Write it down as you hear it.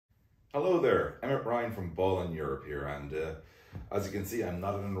Hello there, Emmet Ryan from Ball in Europe here, and as you can see, I'm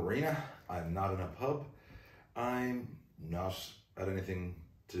not in an arena, I'm not in a pub, I'm not at anything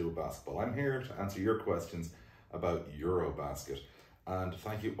to do with basketball. I'm here to answer your questions about EuroBasket, and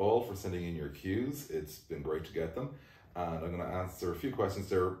thank you all for sending in your cues. It's been great to get them, and I'm going to answer a few questions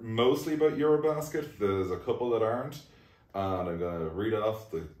there, mostly about EuroBasket. There's a couple that aren't, and I'm going to read off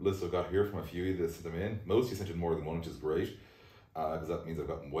the list I've got here from a few that sent them in. Most of you sent in more than one, which is great, because that means I've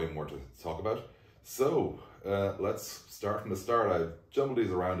got way more to talk about. So let's start from the start. I've jumbled these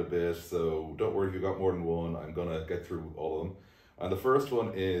around a bit, so don't worry if you've got more than one. I'm gonna get through all of them. And the first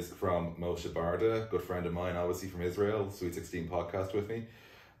one is from Moshe Barda, good friend of mine, obviously from Israel, Sweet 16 podcast with me.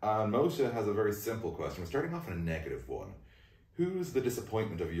 And Moshe has a very simple question. We're starting off on a negative one. Who's the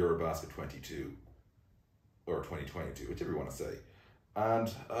disappointment of EuroBasket 22? Or 2022, whichever you want to say. And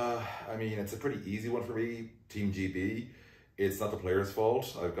I mean, it's a pretty easy one for me, Team GB. It's not the player's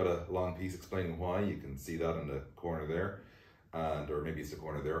fault. I've got a long piece explaining why. You can see that in the corner there, or maybe it's the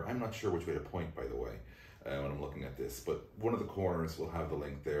corner there. I'm not sure which way to point, by the way, when I'm looking at this. But one of the corners will have the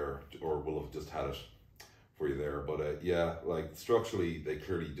link there, or we'll have just had it for you there. But yeah, like structurally, they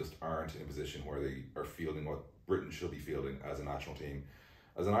clearly just aren't in a position where they are fielding what Britain should be fielding as a national team.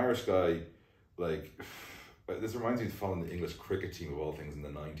 As an Irish guy, like, this reminds me of following the English cricket team of all things in the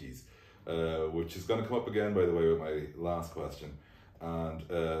 90s. Which is going to come up again, by the way, with my last question. And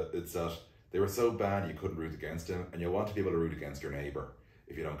it's that they were so bad you couldn't root against them, and you want to be able to root against your neighbour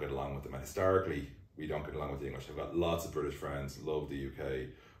if you don't get along with them. And historically, we don't get along with the English. I've got lots of British friends, love the UK,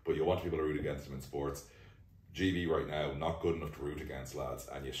 but you want to be able to root against them in sports. GB right now, not good enough to root against, lads,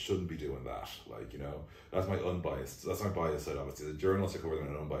 and you shouldn't be doing that. Like, you know, that's my unbiased, that's my biased side, obviously. The journalists cover them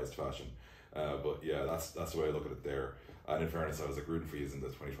in an unbiased fashion. But yeah, that's the way I look at it there. And in fairness, I was like rooting for you in the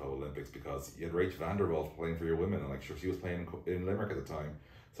 2012 Olympics because you had Rach Vanderwalt playing for your women, and like sure she was playing in Limerick at the time,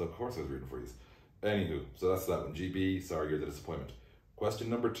 so of course I was rooting for you. Anywho, so that's that one. GB, sorry, you're the disappointment. Question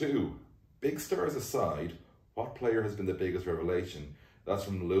number 2: big stars aside, what player has been the biggest revelation? That's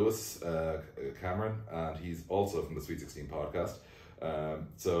from Lewis Cameron, and he's also from the Sweet 16 podcast.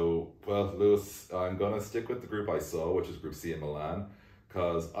 So, well, Lewis, I'm gonna stick with the group I saw, which is Group C in Milan,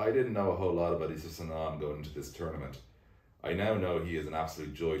 because I didn't know a whole lot about Issa Sanan going into this tournament. I now know he is an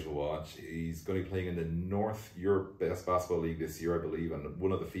absolute joy to watch. He's going to be playing in the North Europe Best Basketball League this year, I believe, and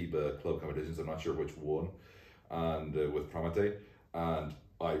one of the FIBA club competitions. I'm not sure which one, and with Promete. And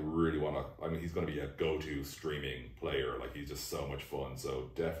I really want to. I mean, he's going to be a go-to streaming player. Like, he's just so much fun.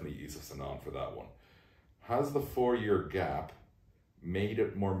 So definitely Issa Sanan for that one. Has the 4-year gap made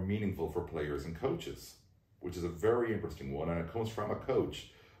it more meaningful for players and coaches? Which is a very interesting one, and it comes from a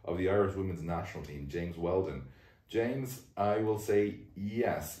coach of the Irish women's national team, James Weldon. James, I will say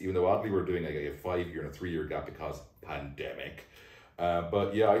yes, even though oddly we're doing like a 5-year and a 3-year gap because pandemic.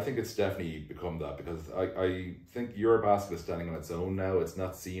 But yeah, I think it's definitely become that, because I think EuroBasket is standing on its own now. It's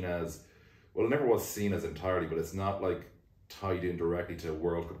not seen as, well, it never was seen as entirely, but it's not like tied in directly to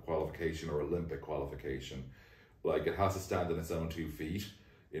World Cup qualification or Olympic qualification. Like, it has to stand on its own 2 feet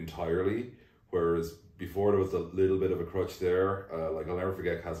entirely, whereas before there was a little bit of a crutch there. Like, I'll never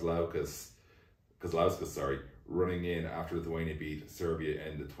forget Kozlauskas, running in after Lithuania beat Serbia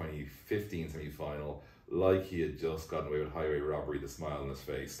in the 2015 semi-final, like he had just gotten away with highway robbery, the smile on his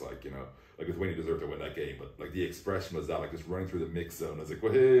face, like, you know, like Lithuania deserved to win that game, but like the expression was that, like, just running through the mix zone. I was like,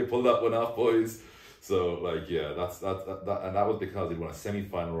 well, hey, pull that one off, boys. So like, yeah, that and that was because he'd won a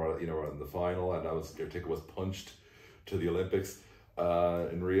semi-final, you know, in the final, and that was, their ticket was punched to the Olympics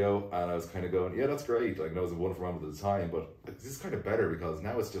in Rio, and I was kind of going, yeah, that's great. Like, that was a wonderful moment at the time, but this is kind of better because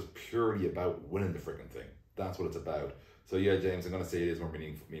now it's just purely about winning the freaking thing. That's what it's about. So yeah, James, I'm going to say it is more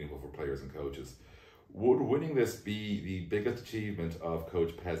meaningful for players and coaches. Would winning this be the biggest achievement of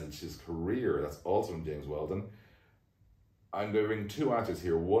Coach Pezic's career? That's also from James Weldon. I'm giving 2 answers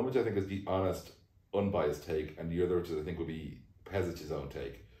here. One, which I think is the honest, unbiased take, and the other, which I think would be Pezic's own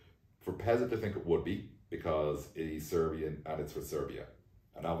take. For Pezic, I think it would be, because he's Serbian and it's for Serbia.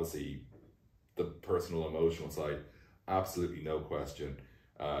 And obviously, the personal, emotional side, absolutely no question.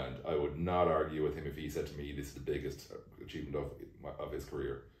 And I would not argue with him if he said to me, this is the biggest achievement of his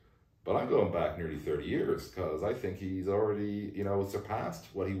career. But I'm going back nearly 30 years, because I think he's already, you know, surpassed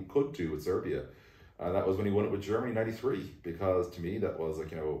what he could do with Serbia. And that was when he won it with Germany in '93, because to me that was, like,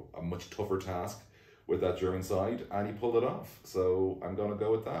 you know, a much tougher task with that German side, and he pulled it off. So I'm going to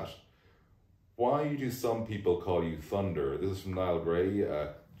go with that. Why do some people call you Thunder? This is from Niall Gray,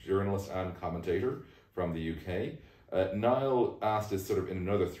 a journalist and commentator from the UK. Niall asked this sort of in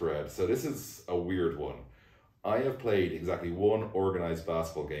another thread, so this is a weird one. I have played exactly one organised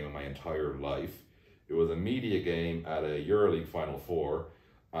basketball game in my entire life. It was a media game at a EuroLeague Final Four,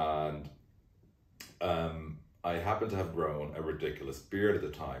 And I happen to have grown a ridiculous beard at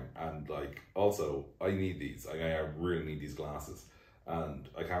the time, and like also I need these. I really need these glasses, and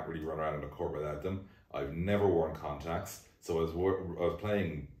I can't really run around in a court without them. I've never worn contacts, so I was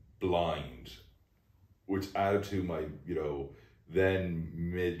playing blind, which added to my then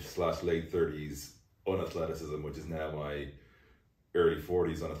mid/late 30s unathleticism, which is now my early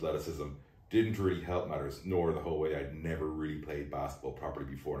 40s unathleticism. Didn't really help matters, nor the whole way I'd never really played basketball properly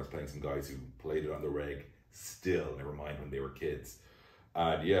before, and I was playing some guys who played it on the reg still, never mind when they were kids.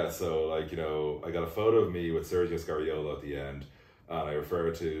 And yeah, so like, I got a photo of me with Sergio Scariolo at the end, and I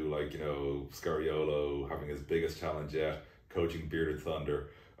refer to Scariolo having his biggest challenge yet, coaching Bearded Thunder.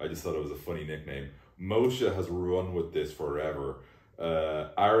 I just thought it was a funny nickname. Moshe has run with this forever.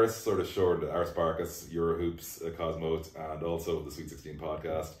 Aris sort of shortened it, Aris Barkas, Eurohoops, Cosmos, and also the Sweet 16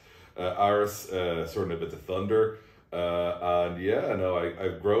 podcast. Aris shortened it to Thunder. And yeah, no,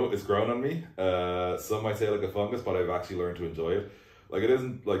 it's grown on me. Some might say like a fungus, but I've actually learned to enjoy it. Like, it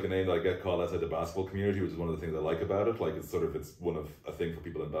isn't like a name that I get called outside the basketball community, which is one of the things I like about it. Like, it's one of a thing for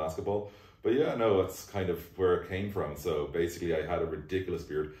people in basketball. But yeah, no, it's kind of where it came from. So basically I had a ridiculous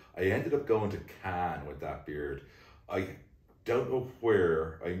beard. I ended up going to Cannes with that beard. I don't know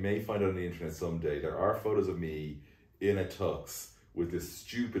where. I may find it on the internet someday. There are photos of me in a tux with this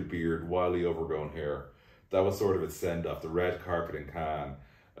stupid beard, wildly overgrown hair. That was sort of its send-off, the red carpet in Cannes.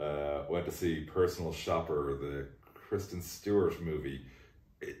 Went to see Personal Shopper, the Kristen Stewart movie.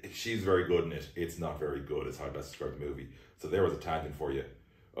 She's very good in it. It's not very good, is how I best describe the movie. So there was a tangent for you.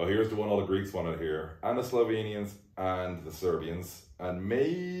 Oh, here's the one all the Greeks wanted here. And the Slovenians, and the Serbians, and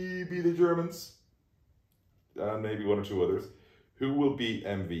maybe the Germans, and maybe one or two others. Who will be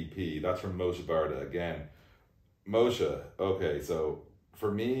MVP? That's from Moshe Barda again. Moshe, okay, so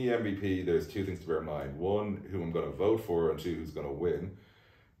for me, MVP, there's two things to bear in mind. One, who I'm going to vote for, and two, who's going to win.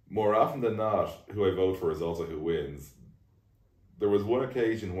 More often than not, who I vote for is also who wins. There was one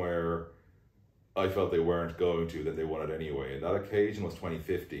occasion where I felt they weren't going to, that they won it anyway, and that occasion was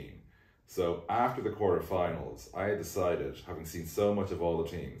 2015. So after the quarterfinals, I had decided, having seen so much of all the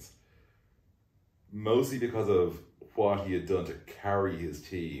teams, mostly because of what he had done to carry his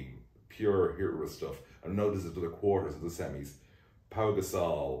team, pure hero stuff, and notice it to the quarters and the semis, Pau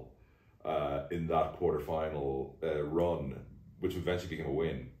Gasol in that quarterfinal run, which eventually became a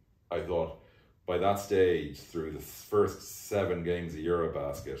win. I thought by that stage, through the first 7 games of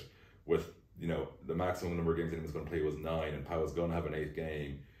EuroBasket, with the maximum number of games he was going to play was 9, and Pau was going to have an 8th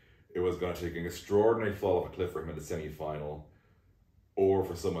game, it was going to take an extraordinary fall off a cliff for him in the semi-final, or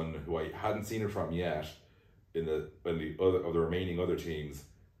for someone who I hadn't seen it from yet in the remaining other teams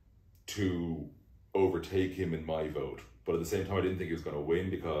to overtake him in my vote. But at the same time, I didn't think he was going to win,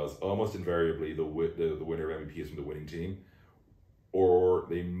 because almost invariably the winner of MVP is from the winning team, or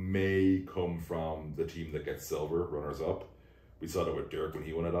they may come from the team that gets silver, runners-up. We saw that with Dirk when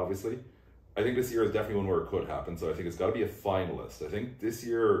he won it, obviously. I think this year is definitely one where it could happen, so I think it's got to be a finalist. I think this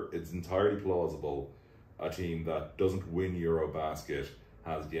year it's entirely plausible a team that doesn't win EuroBasket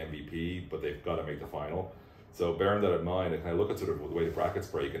has the MVP, but they've got to make the final. So bearing that in mind, I kind of look at sort of the way the brackets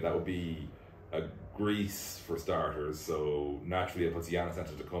break, and that would be a Greece for starters. So naturally it puts Giannis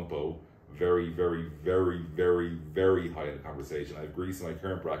Antetokounmpo very, very, very, very, very high in the conversation. I have Greece in my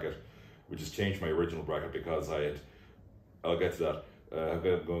current bracket, which has changed my original bracket because I'll get to that, I've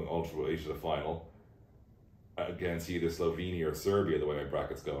been going all the way to the final against either Slovenia or Serbia, the way my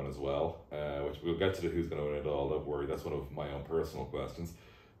bracket's going as well, which we'll get to who's going to win it all, don't worry, that's one of my own personal questions.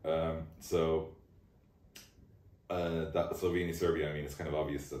 That Slovenia, Serbia, I mean, it's kind of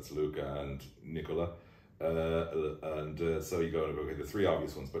obvious that's Luka and Nikola. So you go to okay, the 3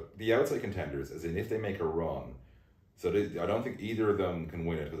 obvious ones, but the outside contenders, as in if they make a run, so I don't think either of them can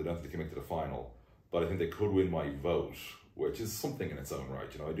win it, because I don't think they can make it to the final, but I think they could win my vote, which is something in its own right.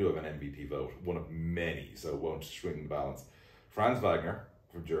 I do have an MVP vote, one of many, so it won't swing the balance. Franz Wagner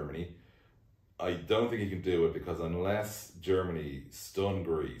from Germany. I don't think he can do it, because unless Germany stun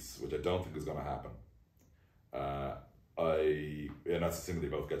Greece, which I don't think is going to happen, and that's assuming they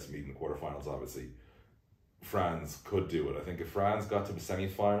both get to meet in the quarterfinals, obviously, Franz could do it. I think if Franz got to the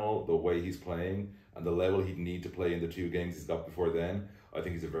semi-final, the way he's playing and the level he'd need to play in the 2 games he's got before then, I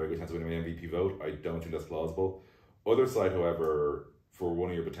think he's a very good chance of winning my MVP vote. I don't think that's plausible. Other side, however, for one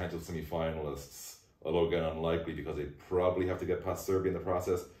of your potential semi-finalists, although again unlikely because they probably have to get past Serbia in the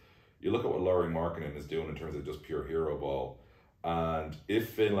process, you look at what Lauri Markkanen is doing in terms of just pure hero ball. And if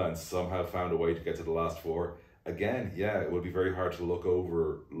Finland somehow found a way to get to the last 4, again, yeah, it would be very hard to look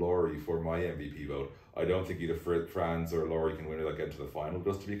over Lauri for my MVP vote. I don't think either Franz or Lauri can win it again to the final,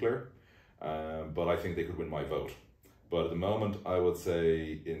 just to be clear. But I think they could win my vote. But at the moment, I would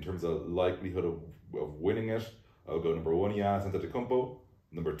say in terms of likelihood of winning it, I'll go number 1, Giannis Antetokounmpo,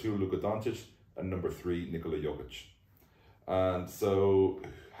 number 2, Luka Doncic, and number 3, Nikola Jokic. And so,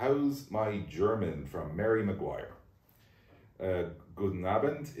 how's my German from Mary Maguire? Guten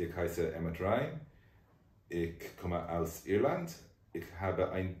Abend, ich heiße Emmet Ryan. Ich komme aus Irland. Ich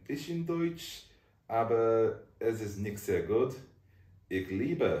habe ein bisschen Deutsch, aber es ist nicht sehr gut. Ich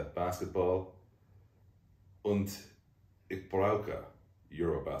liebe Basketball und ich brauche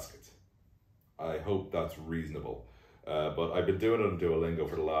EuroBasket. I hope that's reasonable. But I've been doing it on Duolingo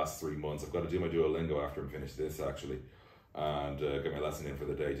for the last 3 months. I've got to do my Duolingo after I'm finished this, actually, and get my lesson in for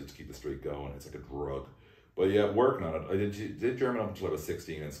the day just to keep the streak going. It's like a drug. But yeah, working on it. I did German up until I was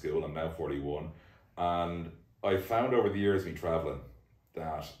 16 in school. I'm now 41. And I found over the years me traveling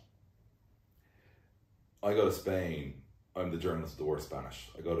that I go to Spain, I'm the journalist of the worst Spanish.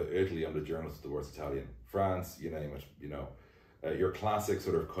 I go to Italy, I'm the journalist of the worst Italian. France, you name it, you know. Your classic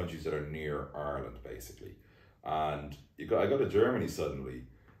sort of countries that are near Ireland, basically. And I go to Germany suddenly,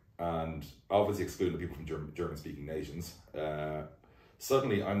 and obviously excluding the people from German-speaking nations.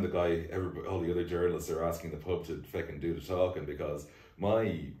 Suddenly I'm the guy all the other journalists are asking the pub to fucking do the talking, because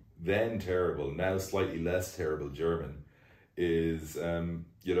my then terrible, now slightly less terrible German is,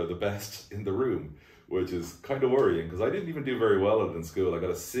 you know, the best in the room, which is kind of worrying, because I didn't even do very well at it in school. I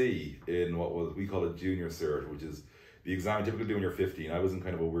got a C in what we call a junior cert, which is the exam you typically do when you're 15. I was in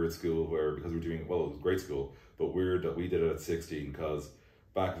kind of a weird school where, because we were doing, well, it was a great school, but weird that we did it at 16, because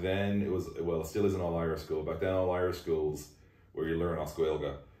back then it was, well, it still is an all-Irish school. Back then all-Irish schools, where you learn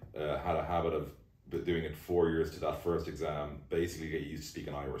Oscuelga, had a habit of doing it 4 years to that first exam, basically get used to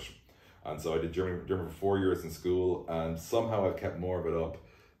speaking Irish. And so I did German for 4 years in school, and somehow I've kept more of it up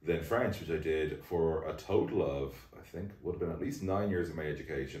than French, which I did for a total of, I think, would have been at least 9 years of my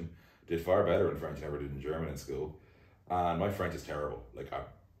education. Did far better in French than I ever did in German in school. And my French is terrible, like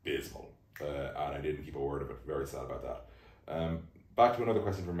abysmal. And I didn't keep a word of it. Very sad about that. Back to another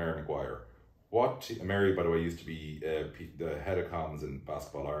question from Mary Maguire. Mary, by the way, used to be the head of comms in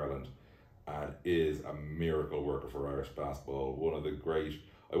Basketball Ireland, and is a miracle worker for Irish basketball. One of the great,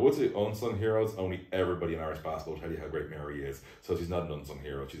 I would say, unsung heroes. Only everybody in Irish basketball will tell you how great Mary is. So she's not an unsung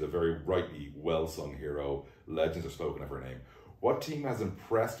hero. She's a very rightly well-sung hero. Legends are spoken of her name. What team has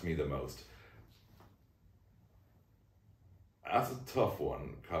impressed me the most? That's a tough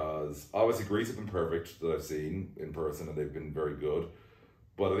one, because obviously Greece have been perfect that I've seen in person, and they've been very good.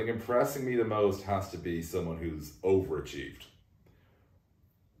 But I think impressing me the most has to be someone who's overachieved.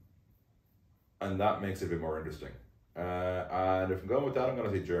 And that makes it a bit more interesting. And if I'm going with that, I'm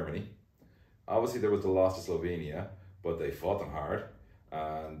going to say Germany. Obviously, there was the loss to Slovenia, but they fought them hard.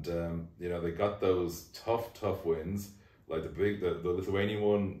 And, you know, they got those tough wins. Like the Lithuanian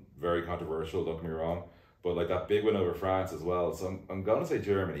one, very controversial, don't get me wrong. But like that big win over France as well. So I'm going to say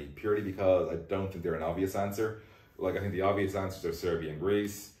Germany, purely because I don't think they're an obvious answer. Like, I think the obvious answers are Serbia and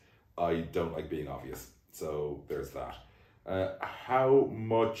Greece. I don't like being obvious. So there's that. How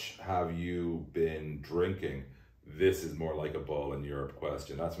much have you been drinking? This is more like a ball in Europe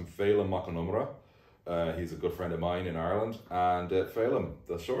question. That's from Phelim Makanumra. He's a good friend of mine in Ireland. And Phelim,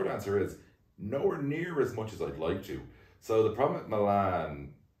 the short answer is nowhere near as much as I'd like to. So the problem at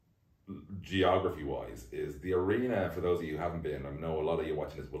Milan, geography-wise, is the arena, for those of you who haven't been, I know a lot of you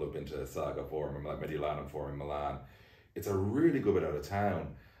watching this will have been to Saga Forum, Mediolanum Forum in Milan. It's a really good bit out of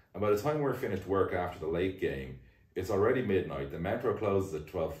town. And by the time we're finished work after the late game, it's already midnight. The metro closes at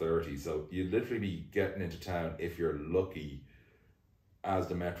 12:30, so you'd literally be getting into town, if you're lucky, as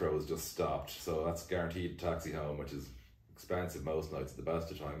the metro has just stopped. So that's guaranteed taxi home, which is expensive most nights, at the best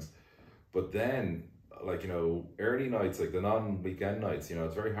of times. But then, like, you know, early nights, like the non-weekend nights, you know,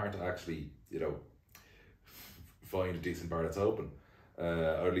 it's very hard to actually, you know, find a decent bar that's open.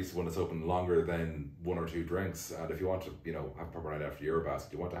 Or at least one that's open longer than 1 or 2 drinks. And if you want to, you know, have a proper night after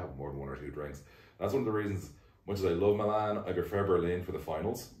EuroBasket, you want to have more than 1 or 2 drinks. That's one of the reasons, much as I love Milan, I prefer Berlin for the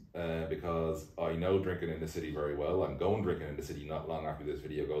finals, because I know drinking in the city very well. I'm going drinking in the city not long after this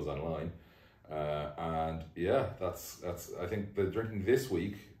video goes online. And yeah, that's I think the drinking this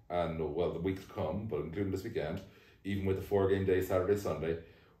week, and well, the week to come, but including this weekend, even with the 4-game day, Saturday, Sunday,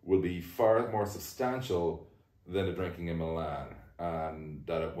 will be far more substantial than the drinking in Milan. And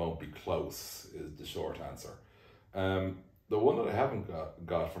that it won't be close is the short answer. The one that I haven't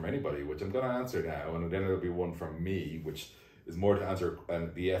got from anybody, which I'm going to answer now, and then there'll be one from me, which is more to answer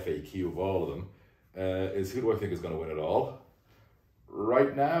the FAQ of all of them, is who do I think is going to win it all?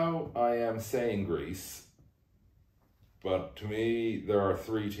 Right now, I am saying Greece, but to me, there are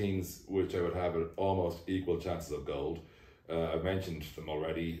 3 teams which I would have almost equal chances of gold. I've mentioned them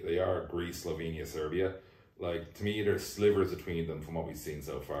already. They are Greece, Slovenia, Serbia. Like, to me, there's slivers between them from what we've seen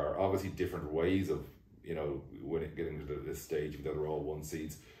so far. Obviously, different ways of, getting to this stage, even though they're all one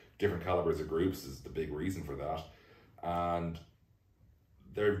seeds. Different calibers of groups is the big reason for that. And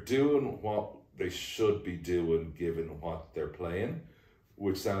they're doing what they should be doing given what they're playing,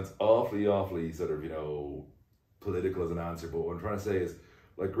 which sounds awfully sort of, political as an answer. But what I'm trying to say is,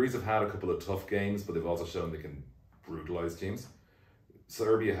 like, Greece have had a couple of tough games, but they've also shown they can brutalize teams.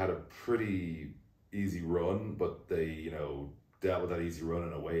 Serbia had a pretty easy run, but they, dealt with that easy run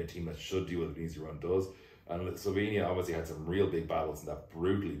in a way a team that should deal with an easy run does. And Slovenia obviously had some real big battles in that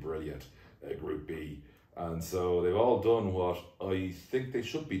brutally brilliant Group B. And so they've all done what I think they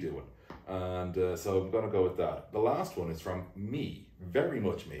should be doing. And so I'm going to go with that. The last one is from me, very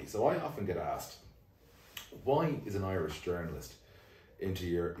much me. So I often get asked, why is an Irish journalist into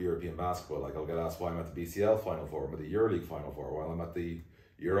European basketball? Like, I'll get asked why I'm at the BCL Final Four, I'm at the EuroLeague Final Four, while I'm at the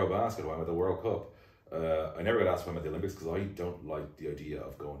EuroBasket, why I'm at the World Cup. I never get asked why I'm at the Olympics because I don't like the idea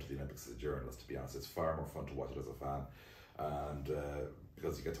of going to the Olympics as a journalist, to be honest. It's far more fun to watch it as a fan, and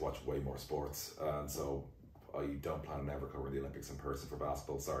because you get to watch way more sports. And so I don't plan on ever covering the Olympics in person for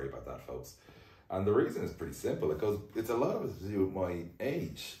basketball. Sorry about that, folks. And the reason is pretty simple, because it's a lot of it to do with my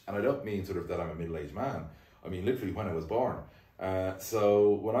age. And I don't mean sort of that I'm a middle-aged man. I mean literally when I was born.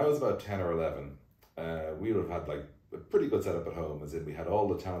 So when I was about 10 or 11, we would have had like a pretty good setup at home, as in we had all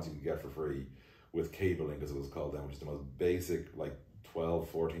the channels you could get for free with cabling, as it was called then, which is the most basic, like 12,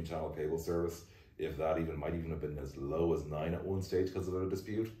 14 channel cable service, if that even, might even have been as low as 9 at one stage because of a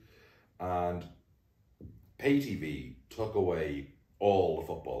dispute. And pay TV took away all the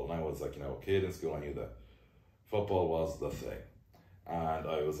football, and I was like, a kid in school, I knew that football was the thing. And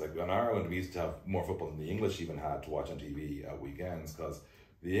I was like, in Ireland we used to have more football than the English even had to watch on TV at weekends, because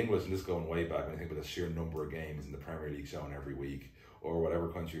the English, and just going way back, when I think about the sheer number of games in the Premier League shown every week, or whatever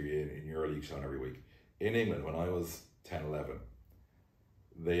country you're in EuroLeague shown every week. In England, when I was 10, 11,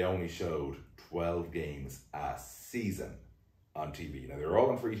 they only showed 12 games a season on TV. Now, they were all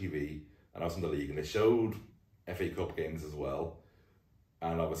on free TV, and I was in the league, and they showed FA Cup games as well,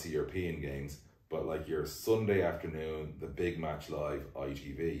 and obviously European games, but like your Sunday afternoon, the big match live,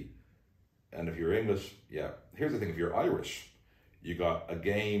 ITV. And if you're English, yeah. Here's the thing, if you're Irish, you got a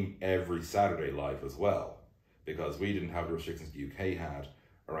game every Saturday live as well, because we didn't have the restrictions the UK had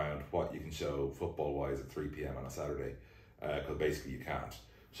around what you can show football-wise at 3 p.m. on a Saturday, because basically you can't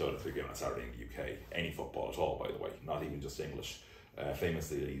show it at 3 p.m. on a Saturday in the UK, any football at all, by the way, not even just English.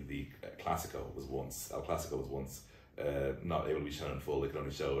 Famously, the Classico was once, El Clasico was once not able to be shown in full. They could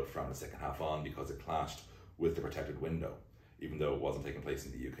only show it from the second half on because it clashed with the protected window, even though it wasn't taking place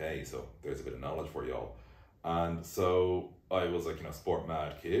in the UK. So there's a bit of knowledge for y'all. And so I was like, sport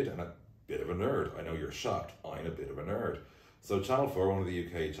mad kid and a bit of a nerd. I know you're shocked. I'm a bit of a nerd. So Channel 4, one of the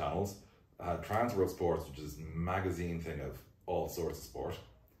UK channels, had Transfer of Sports, which is a magazine thing of all sorts of sport.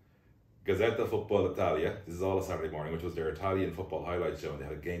 Gazzetta Football Italia, this is all a Saturday morning, which was their Italian football highlight show, and they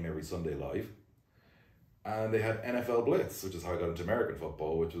had a game every Sunday live. And they had NFL Blitz, which is how I got into American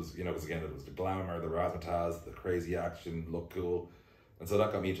football, which was, because again, it was the glamour, the razzmatazz, the crazy action, look cool. And so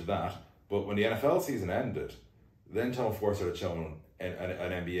that got me into that. But when the NFL season ended, then Channel 4 started showing an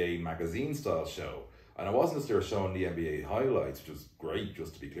NBA magazine style show. And it wasn't just they were showing the NBA highlights, which was great,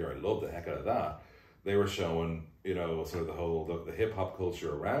 just to be clear, I loved the heck out of that. They were showing, sort of the whole, the hip hop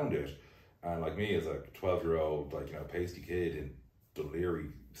culture around it. And like me as a 12-year-old, pasty kid in Dunleary,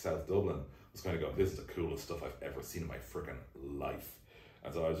 South Dublin, was kind of going, this is the coolest stuff I've ever seen in my freaking life.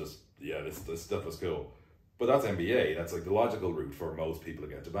 And so I was just, yeah, this stuff was cool. But that's NBA, that's like the logical route for most people to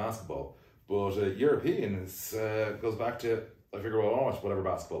get to basketball. But European goes back to, I figure, well, I'll watch whatever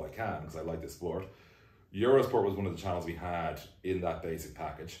basketball I can because I like this sport. Eurosport was one of the channels we had in that basic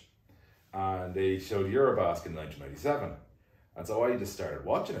package. And they showed EuroBasket in 1997. And so I just started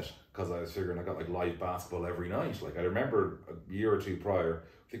watching it because I was figuring I got like live basketball every night. Like I remember a year or two prior,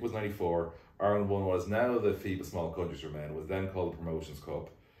 I think it was 94, Ireland won what is now the FIBA Small Countries for Men, was then called the Promotions Cup.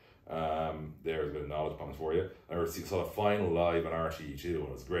 There's a bit of knowledge bombs for you. I saw a final live on RTE2 and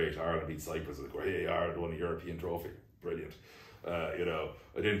it was great. Ireland beat Cyprus. It was like, hey, Ireland won a European trophy. Brilliant. I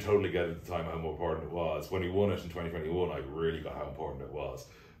didn't totally get at the time how important it was. When we won it in 2021, I really got how important it was.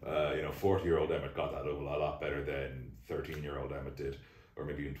 40-year-old Emmet got that over a lot better than 13-year-old Emmet did, or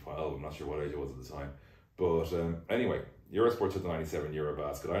maybe even 12. I'm not sure what age it was at the time. But anyway, Eurosport took the 97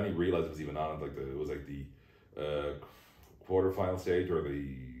 EuroBasket. I only realised it was even on the quarterfinal stage or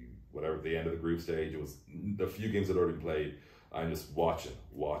the end of the group stage. It was the few games that had already been played. I'm just watching.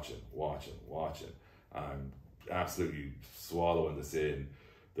 I'm absolutely swallowing this in.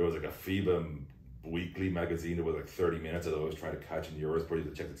 There was like a FIBA weekly magazine that was like 30 minutes that I was trying to catch in Eurosport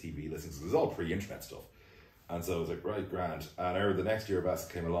to check the TV listings. It was all pre-internet stuff. And so I was like, right, grand. And I remember the next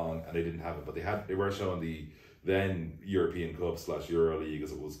EuroBasket came along and they didn't have it, but they were showing the then European Cup / EuroLeague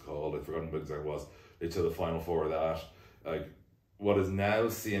as it was called. I've forgotten what exactly it was. They showed the Final Four of that. Like what is now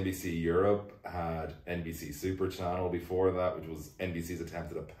CNBC Europe had NBC Super Channel before that, which was NBC's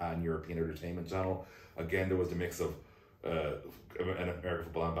attempt at a pan-European entertainment channel. Again, there was the mix of American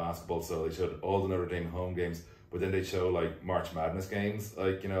football and basketball, so they showed all the Notre Dame home games, but then they show like March Madness games,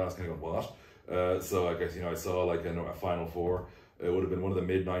 like, you know, I was kind of going, what? So I guess, you know, I saw like a Final Four. It would have been one of the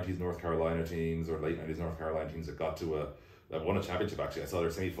mid-90s North Carolina teams or late 90s North Carolina teams that got to that won a championship. Actually, I saw their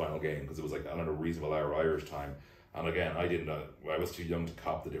semi-final game because it was like on a reasonable hour Irish time. And again, I was too young to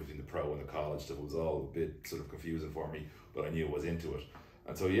cop the difference between the pro and the college stuff. It was all a bit sort of confusing for me, but I knew I was into it.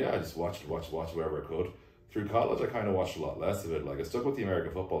 And so yeah, I just watched wherever I could. Through college, I kind of watched a lot less of it. Like I stuck with the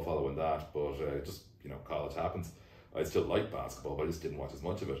American football following that, but just, you know, college happens. I still like basketball, but I just didn't watch as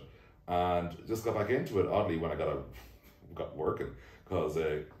much of it. And just got back into it, oddly, when I got working, because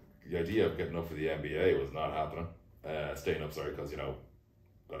the idea of getting up for the NBA was not happening. Staying up, sorry, because, you know,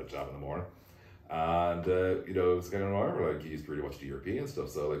 got a job in the morning. And, you know, it's kind of normal, like, you used to really watch the European stuff,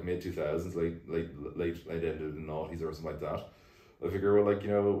 so, like, mid-2000s, late end of the noughties or something like that. I figure, well, like, you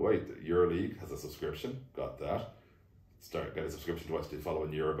know, wait, EuroLeague has a subscription, got that. Get a subscription to watch the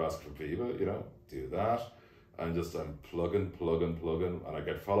following EuroBasket from FIBA, you know, do that. And just I'm plugging, and I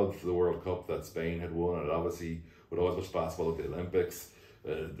get followed to the World Cup that Spain had won, and obviously would always watch basketball at the Olympics.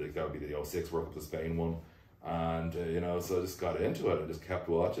 That would be the 06 World Cup that Spain won. And, you know, so I just got into it and just kept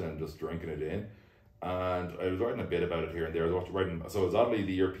watching and just drinking it in. And I was writing a bit about it here and there. So it was oddly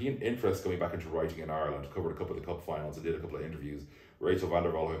the European interest going back into writing in Ireland. Covered a couple of the cup finals. I did a couple of interviews. Rachel van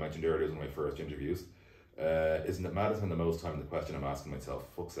der Waal, who I mentioned earlier, was one of my first interviews. Isn't it mad? I spend the most time the question I'm asking myself,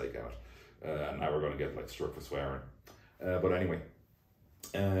 fuck's sake, Emmet. And now we're going to get like struck for swearing. But anyway,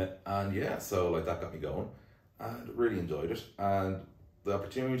 and yeah, so like that got me going and really enjoyed it. And the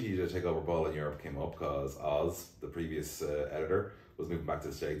opportunity to take over Ball in Europe came up because Oz, the previous editor, was moving back to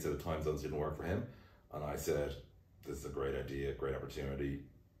the States, so the time zones didn't work for him. And I said, this is a great idea, great opportunity.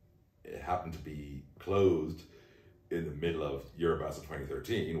 It happened to be closed in the middle of EuroBasket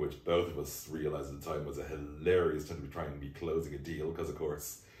 2013, which both of us realized at the time was a hilarious time to be trying to be closing a deal, because of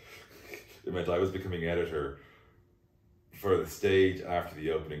course it meant I was becoming editor for the stage after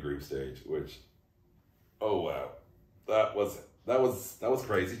the opening group stage, which, oh wow, that was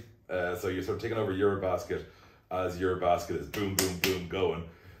crazy. So you're sort of taking over EuroBasket as EuroBasket is boom, boom, boom going,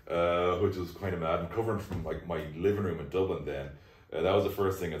 which was kind of mad. And covering from like my living room in Dublin then, that was the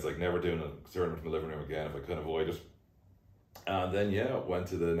first thing. It's like never doing a tournament from the living room again if I could avoid it. And then yeah, went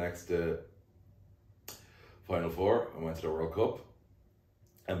to the next Final Four. I went to the World Cup.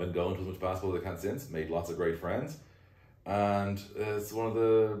 I've been going to as much basketball as I can since. Made lots of great friends, and it's one of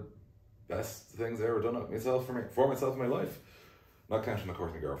the best things I ever done for myself in my life. Not counting, of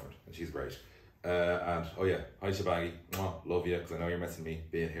course, my girlfriend, and she's great. And oh yeah, hi Shabaggy, love you, because I know you're missing me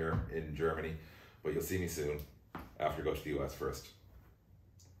being here in Germany, but you'll see me soon after I go to the US first.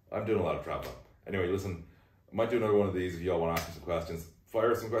 I'm doing a lot of traveling. Anyway, listen, I might do another one of these if y'all want to ask me some questions.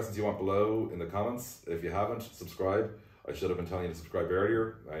 Fire some questions you want below in the comments. If you haven't, subscribe. I should have been telling you to subscribe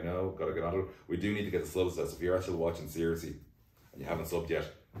earlier. I know, gotta get on it. We do need to get the subs there, so if you're actually watching seriously and you haven't subbed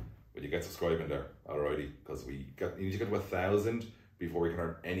yet, will you get subscribing there? Alrighty, because you need to get to 1,000 before we can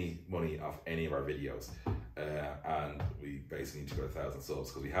earn any money off any of our videos. And we basically need to get 1,000 subs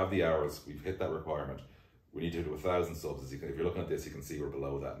because we have the hours, we've hit that requirement. We need to do 1,000 subs. If you're looking at this, you can see we're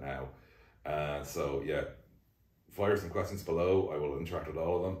below that now. So yeah, fire some questions below. I will interact with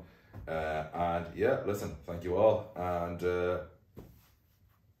all of them. And yeah, listen, thank you all, and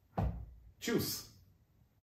tschüss.